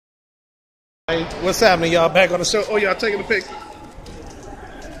Hey, what's happening, y'all? Back on the show. Oh, y'all taking a pic.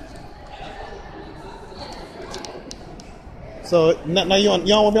 So now you don't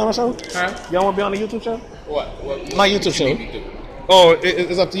want to be on the show? Huh? You don't want to be on the YouTube show? What My YouTube show. Oh,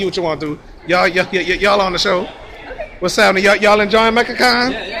 it's up to you what you want to do. Y'all on the show. Okay. What's happening? Y'all enjoying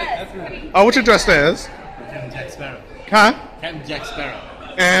mechacon? Yeah, definitely. Oh, what you dressed as? Captain Jack Sparrow. Huh? Captain Jack Sparrow.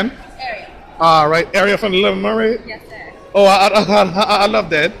 And? Ariel. All right, Ariel from the Little Mermaid? Yes, sir. Oh, I love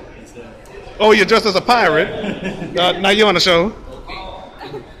that. Oh, you're dressed as a pirate. Now you're on the show.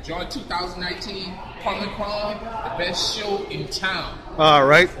 Okay. Enjoy 2019 Comic Con, the best show in town. All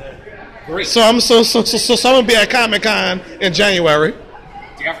right. Great. So I'm gonna be at Comic-Con in January.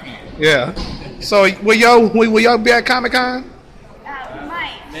 Definitely. Yeah. So will y'all be at Comic-Con? We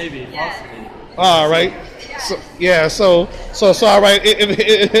might. Maybe, possibly. All right. So yeah. So all right.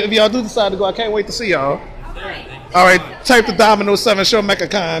 If y'all do decide to go, I can't wait to see y'all. All right. Type the Dominoes 7 Show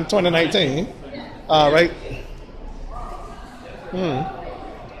mechacon 2019. All right.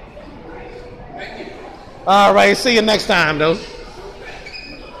 All right. See you next time, though.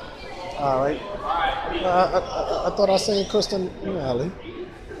 All right. I thought I seen Kristen Alley.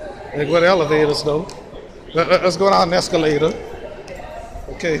 They go to elevators, though. Let's go down the escalator.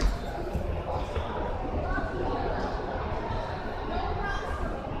 Okay.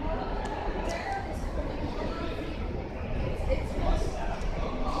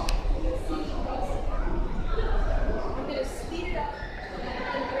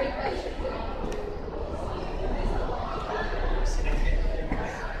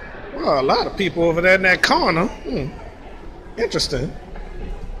 Well, a lot of people over there in that corner. Interesting.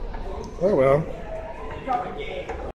 Oh well.